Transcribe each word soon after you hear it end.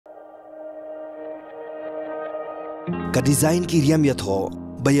ka design ki riam ya tho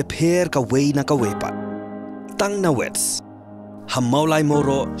ba ya pher ka wei na ka wepat tang na wets hamaulai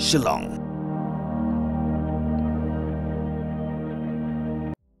moro shillong.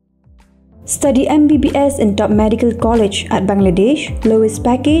 Study MBBS in top medical college at Bangladesh. Lowest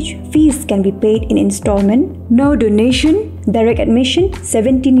package, fees can be paid in installment. No donation, direct admission,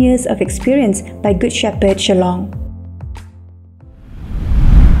 17 years of experience by Good Shepherd Shillong.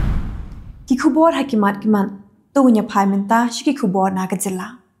 Ki Khubor hakimat kiman, tunya pai menta shiki Khubor na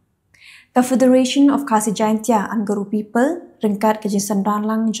Jylla. The Federation of Khasi Jaintia and Guru People ringkat ke jinsan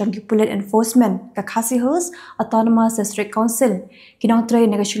ranlang jangki Police Enforcement ke Khasi Hills Autonomous District Council kinong tray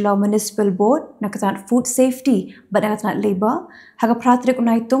naga Shillong Municipal Board nakatanat Food Safety bad nakatanat Labor haga pratrik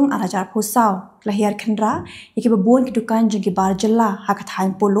Naitung arajar pusau lahir kendra iki babon ki dukan jangki bar Jylla haga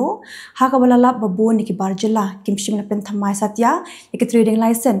thain polo haga balalap babon iki bar Jylla kimshim na pen thamai satya iki trading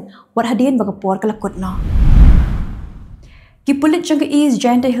license wat hadin bagapor kalakut no. Ki Pulit jangka East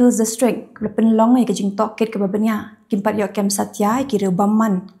Jaintia Hills District lepen long ai ke jing toket ke babanya kimpat yok kem satya ki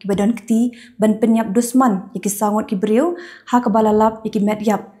rebaman ki badan keti ban penyap dusman ki sangot ki briu ha ka balalap ki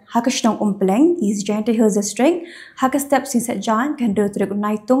medyap ha ka shnong umpleng East Jaintia Hills District ha ka step sin set jan kan der trek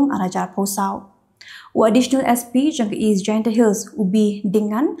Naitung arajar posau u additional SP jangka East Jaintia Hills ubi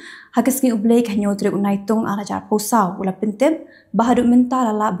dengan ha ka skin ublei ka nyo trek Naitung arajar posau ula pentep bahadu mental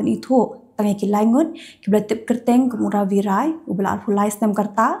ala ben itu tangi ki laingut ki belatip kerteng kemura virai ubala arhulai stem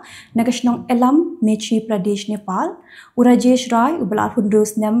karta nagashnong elam mechi pradesh Nepal urajesh rai ubala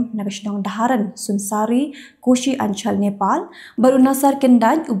arhundus nem nagashnong daharan sunsari koshi anchal Nepal baru nasar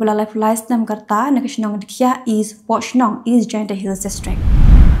kendaj ubala arhulai stem karta nagashnong dikhya east pochnong East Jaintia Hills District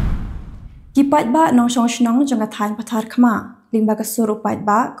ki patba nong shnong janga thain pathar khma lingba ka sur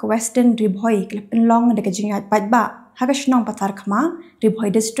patba ka western ribhoi klepen long de ka jingat patba Hagashnong Pathar Khama, Ribhoi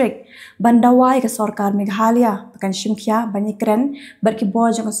District, Bandawai ke Sorkar Meghalaya, bukan Shimkhya, Banyikren, berki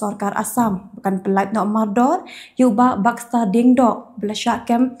Bojang ke Sorkar Assam, bukan Pelat Nok Mardor, Yuba Baksta Dingdo, Belasyak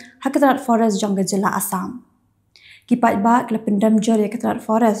Kem, Hakatanat Forest Jangga Jylla Assam. Kipat ba kela pendam jor ya Hakatanat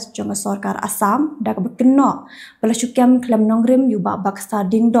Forest Jangga Sorkar Assam, dak bekeno, Belasyak Klem Nongrim Yuba Baksta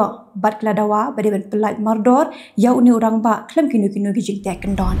Dingdo, Bat Keladawa, Badi Ben Pelat Mardor, Yau ni orang ba, Klem kinu-kinu gijing tek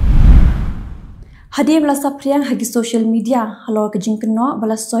kendon. Hadir melasa priang hagi social media halor ke jingkeno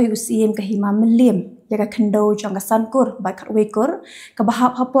balasoi usiem ke hima melim yaga kendo jong ka sankur bai khat wekur ke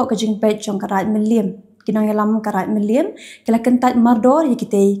bahap hapo ke jingpet jong ka rat melim kinong yalam ka rat melim kala kentat mardor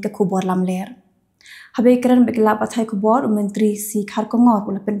yakite ke Khubor lamler habe kran begla pathai Khubor menteri si khar kongor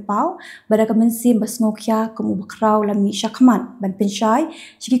ula penpau bada ka mensim basngokya kumu bakrau lami shakman ban penshai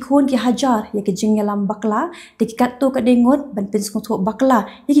chiki khon ki hajar yake jing yalam bakla dikat to ka dengot ban penskotho bakla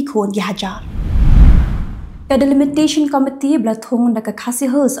yake khon ki hajar. The Delimitation Committee belatung dekat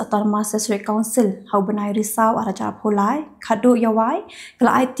Khasi Hills Autonomous District Council hau benai risau arajar polai khadu yawai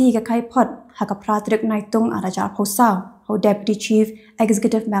kala IT ke kaipot haka pratrik Naitung arajar posau hau Deputy Chief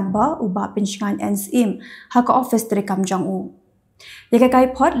Executive Member uba pinshingan NSIM haka office dari Kamjang U. Yaka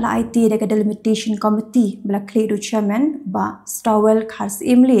kaipot la IT dekat Delimitation Committee bela kledu chairman ba Stawel Khars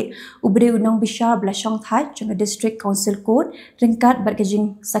Imli ubre unang bishar bela syong that janga District Council Code ringkat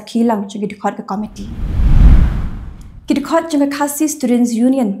berkejing sakilang janga dikot ke committee. Kidikot jangka Khasi Students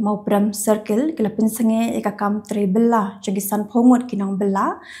Union mau pram circle kila pinsange eka kam tre bella jangki san phomut kinong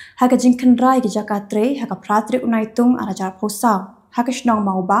bella haka jingkan rai ki jaka tre haka pratrik Naitung arajar posau haka shnong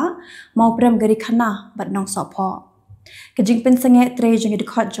mau ba mau pram gari khana bat nong sopho ke jing pinsange tre jangki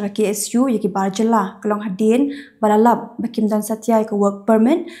dikot jangka KSU yaki bar Jylla kalong hadin balalap bakim dan satya ke work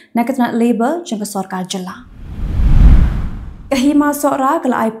permit nakatna labor jangka Sorkar Jylla kahima sora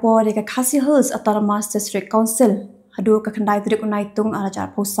kala aipo deka Khasi Hills Autonomous District Council hadu ka khandai trik Naitung arajar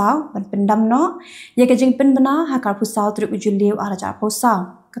posau ban pendam no ya ka jing pen bana hakar posau trik ujuliu arajar posau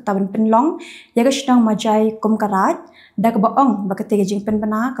kata ban penlong ya ka shnang majai kum karat dak baong bakate ka jing pen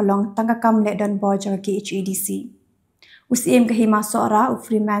bana kalong tangka kam le don bo jang ki HEDC usim ka hima sora u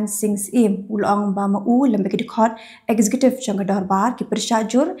freeman sings im ulong ba ma u lembe ki dikhot executive jang darbar ki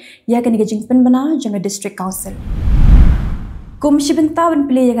persyajur ya ka ni ka jing pen bana jang district council komisi benta ban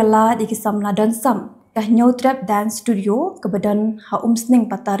play ya la di ki samla don sam kah trap dance studio ke badan ha umsning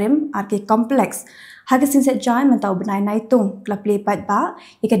patarim RK complex haga sinset jai mentau benai Naitung klub play pat ba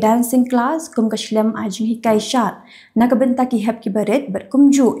ika dancing class kum ka shlem ajing hikai shat na ka benta ki hep ki baret ber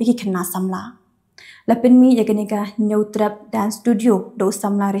kumju iki khna samla lapen mi ya ka trap dance studio do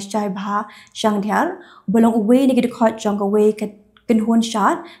samla rishai bha shangdhyar bolong uwe ni ki khot jong ka we ka kinhun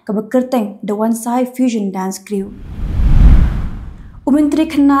shat ka bakerteng the one side fusion dance crew Menteri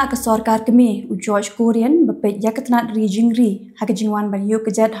kena ke sorkar kami George Korean bepet yakatnat ri jingri hakajingwan ban yuk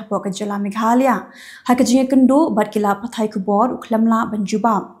kejat hapo ke Jylla Meghalaya hakajing kendo bat kila Pyrthei Khubor uklamla ban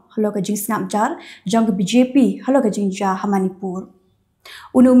jubab halo ke jing snap jar jang ke BJP halo ke jing ja Hamanipur.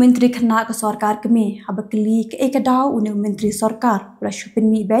 Unu menteri kena ke sorkar kami habakli ke ekadaw unu menteri sorkar pula shupin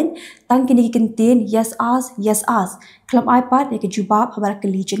mi ben tang kini kentin yes as kelam iPad ya ke jubab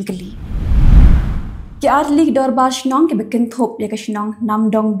habarakli jeng keli. Ke arlik dorbar shnong ke bekin thop ya ke shnong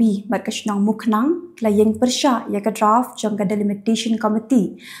namdong bi bat ke shnong mukhnang klayeng persya ya ke draft jang ke delimitation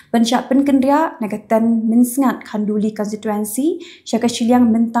committee banca penkendria negatan minsngat khanduli constituency ya ke Kylleng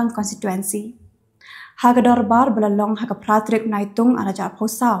mentang constituency. Haga dorbar belalong haga pratrik Naitung araja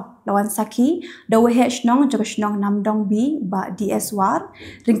posau lawan saki da wehe shnong jaga shnong namdong bi ba DS war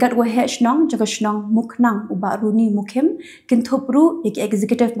ringkat wehe shnong jaga shnong mukhnang uba runi mukhim kinthopru yaki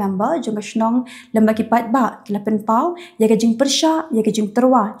executive member jaga shnong lembaki pat ba kilapen pau yaga jing persya yaga jing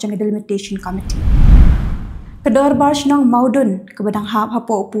terwa jaga delimitation committee. Kedor bar shnong maudun kebadang hap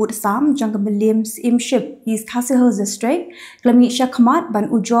hapo uput sam jang kebelim simship East Castle Hills District kelami syakmat ban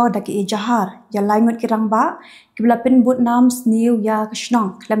ujo daki jahar ya laingut kirang ba kebelapin but nam sniu ya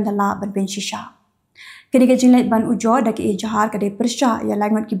keshnong klem dala ban ben shisha. Kini ke jinlet ban ujo daki jahar kade persya ya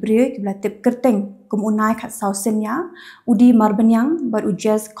laingut kibriu kebelatip kerteng kum unai khat sausenya udi marbanyang bar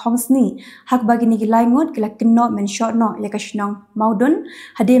ujes kongsni hak bagi ni laingut kila kenno men shotno ya keshnong maudun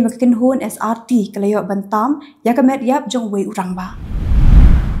hade makin hun SRT kelayo bantam ya kamet yap jong wei urang ba.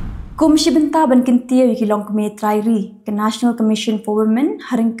 Komisi benta ban kintia kilong keme trairi ke National Commission for Women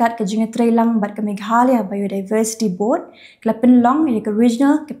haringkat ke jingat trailang bat ke Meghalaya Biodiversity Board kila penlong ya ke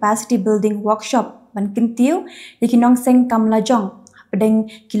Regional Capacity Building Workshop ban kintiu ya kinong seng kam lajong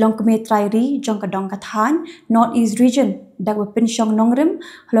pedeng kilong keme trairi jong kadong kathan North East Region dak bepin syong nongrim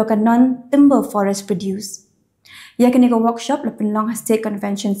halo ka non timber forest produce. Ya kini ke workshop la penlong State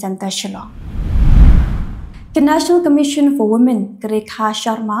Convention Center Shillong. Ke National Commission for Women kere Kha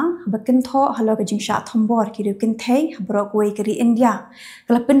Sharma bakintho halo ke jingsha thombor kiru Pyrthei habrok wei keri India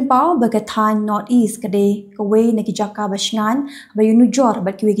kelapin pau bagathan North East kade kawei neki jaka basngan bayunu jor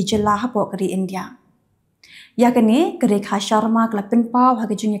bat kiwe ki Jylla hapo keri India. Ya kene kere Kha Sharma kelapin pau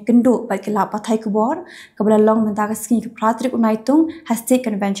hage jingya kendo bat kila Pyrthei Khubor kebelalong mentagaskin ke pratrik Naitung State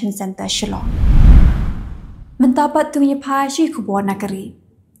Convention Center Shillong. Mentapat tungnya phashi Khubor nakeri.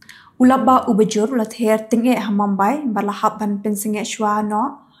 Ulaba ubajur ulat her tinge hamambai balahap ban pensinge shwa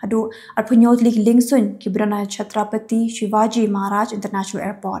no adu arpunyot lik lingsun kibrana Chhatrapati Shivaji Maharaj International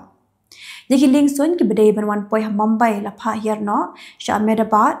Airport. Yaki lingsun ki bedai ban 1 poi hamambai lapha hier no sha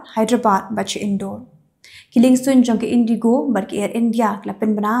Ahmedabad Hyderabad bachi Indore. Ki lingsun jong ke Indigo bar ki Air India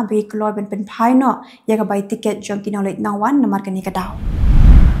klapen bana be kloy ban pen phai no yaga bai ticket jong ki nolet nawan namar kani kadaw.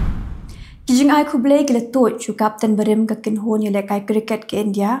 Kijing ai kublai kila tot chu kapten berim ka kinhon yele kai cricket ke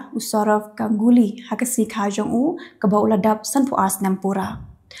India Usarav Ganguly hakasi khajong u ka ba uladap sanpu ars nampura.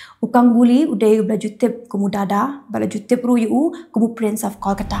 U Ganguly udai ubla jutip kumudada bala jutip ru yu kumu Prince of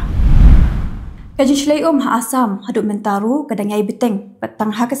Kolkata. Kajing shlai ha Assam haduk mentaru kadang ai beteng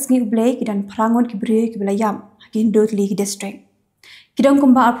patang hakasni ublai kidan prangon kibri kibelayam hakin dot league district. Kidang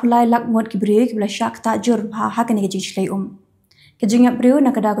kumba apulai lakngot kibri kibela syak tajur ha hakani kajing shlai Kejingat beriu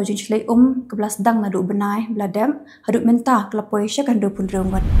nak kada ko jinslai kebelas dang nadu benai beladem haduk mentah kelapoi syakan 20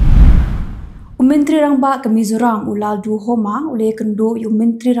 ringgit. Menteri rangba ke Mizoram ulal du homa oleh kendo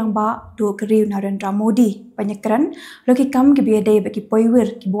menteri rangba du keriu Narendra Modi panyekran loki kam ke biadai bagi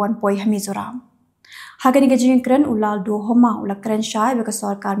poiwir ki buan poi ha Mizoram. Hagani kejingan keren ulal du homa ula keren syai bagi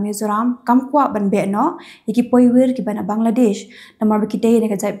sorkar Mizoram kam kuat ban bekno iki poiwir ki bana Bangladesh namar bagi dai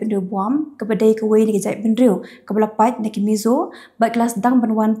nak jai bendu buam ke badai ke wei nak jai bendu ke belapat nak Mizo bak kelas dang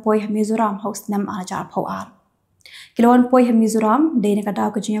banwan poi ha Mizoram haus nam ajar phawar. Kilawan poi ha Mizoram dai nak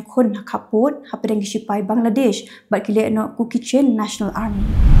daw kejingan khun khaput hapedeng sipai Bangladesh bak kile no ku kitchen National Army.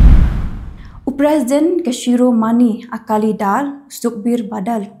 Presiden Kashiro Mani Akali Dal Sukbir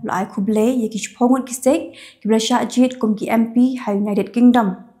Badal ulai kublai yaki chpongon kisek kibla syajit kum ki MP ha United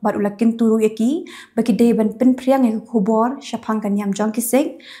Kingdom bat ulakin turu yaki baki dei ban penpriang yaki Khubor syapang kan yam jong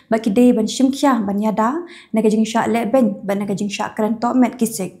kisek baki dei ban shimkya ban yada naga jing syak leben ban naga jing syak kran tokmet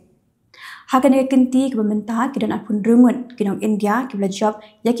kisek. Hakan naga kenti ke pemerintah kidan apun rungut kinong India kibla job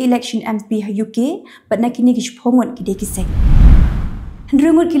yaki election MP ha UK bat nakini ki chpongon ki dei kisek.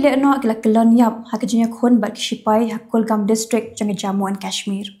 Rungut kile no kila kelon yap hakajinya khon bat kishipai Kulgam district jang Jammu and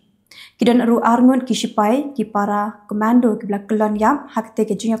Kashmir. Kidan ru arngut kishipai ki para komando kibla kelon yap hakte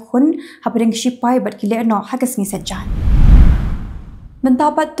kejinya khon hapadeng kishipai bat kile no hakas ngi sajan.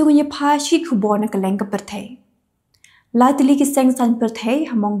 Mentapat tu nya phashi Khubor na Kylleng ke Pyrthei. La tili ki seng san Pyrthei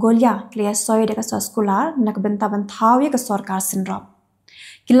ha Mongolia klia soy de ka sekolah nak benta ban thau ya ka sorkar sinrop.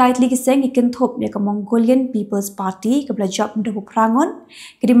 Lightly kiseng ikan thop dia ke Mongolian People's Party ke belajap mendabu perangon,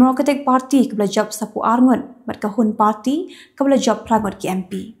 ke Democratic Party ke belajap sapu arngon, mat ke Hun Party ke belajap perangon ke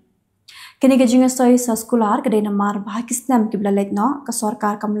MP. Kini gajinga soy sa skular ke dai namar bah kisnam ke belalet no ke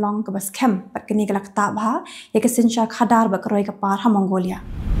sorkar kamlong ke baskem pat kini ke lakta bah ya ke sencha khadar ba keroi ke par ha Mongolia.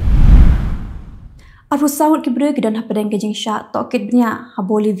 Arusawut ke bre ke dan hapadeng gajing syak tokit bnya ha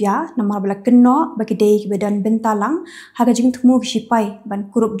Bolivia namar bela keno bagi dei ke bedan bentalang ha gajing temu ke sipai ban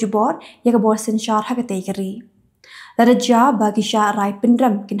kurup jubor ya ke bor senchar ha ke tei keri. Laraja bagi syak rai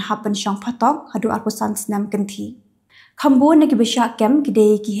pendram kin hapan syang patok hadu arpusan senam kenti. Khubor na ke besyak kem ke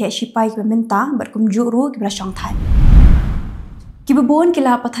dei ki he sipai ke minta bat kumjuk ru ke bela syang tan. Kibabon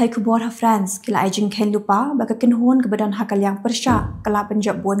kila Pyrthei Khubor ha France kila ajing ken lupa baka kenhon ke badan ha Kylleng persya kala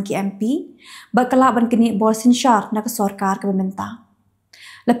penjab bon ki MP bak kala ban kini bor sinshar na ke sorkar ke pemerintah.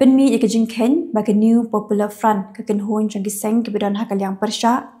 Lapen mi ke jing ken baka New Popular Front ke kenhon jang kiseng ke badan ha Kylleng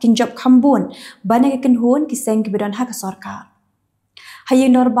persya kinjab khambon ban ke kenhon kiseng ke badan ha ke sorkar.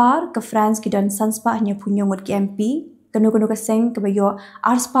 Hayeng norbar ke France ke dan sanspa hanya punya ngot ki MP kenu-kenu keseng ke bayo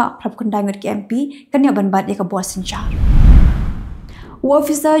arspa prap kundai ngot ki MP kan ya ban bat ya ke bor sinshar.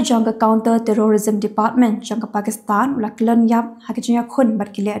 Officer jangka Counter Terrorism Department jangka Pakistan ulah kelan yap hakijnya khun bat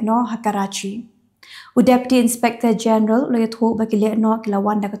kile no ha Karachi. Deputy Inspector General ulah yatho bat kile no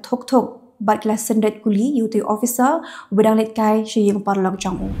kilawan da ka thok bat kila sendet kuli yuti officer ubadang let kai shiyeng parlong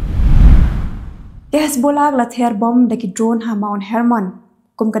changu. Hezbollah la ther bom da ki drone ha Mount Hermon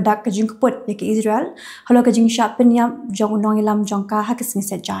kum kadak ka jing kput ya ki Israel halo ka jing shat penyam jong unong ilam jangka ha kisni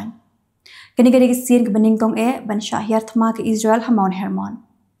sejan. Kini-kini kisien ke beningkong ban syahir thma ke Israel ha Mount Hermon.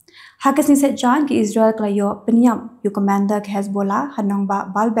 Hakas ni setjan ke Israel kelayo penyam yu commander ke Hezbollah hanong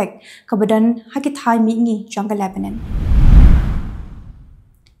ba Balbek ke badan hakit hai mingi jangka Lebanon.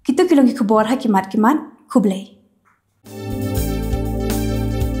 Kita kilong ke Khubor hakimat kimat Khublei.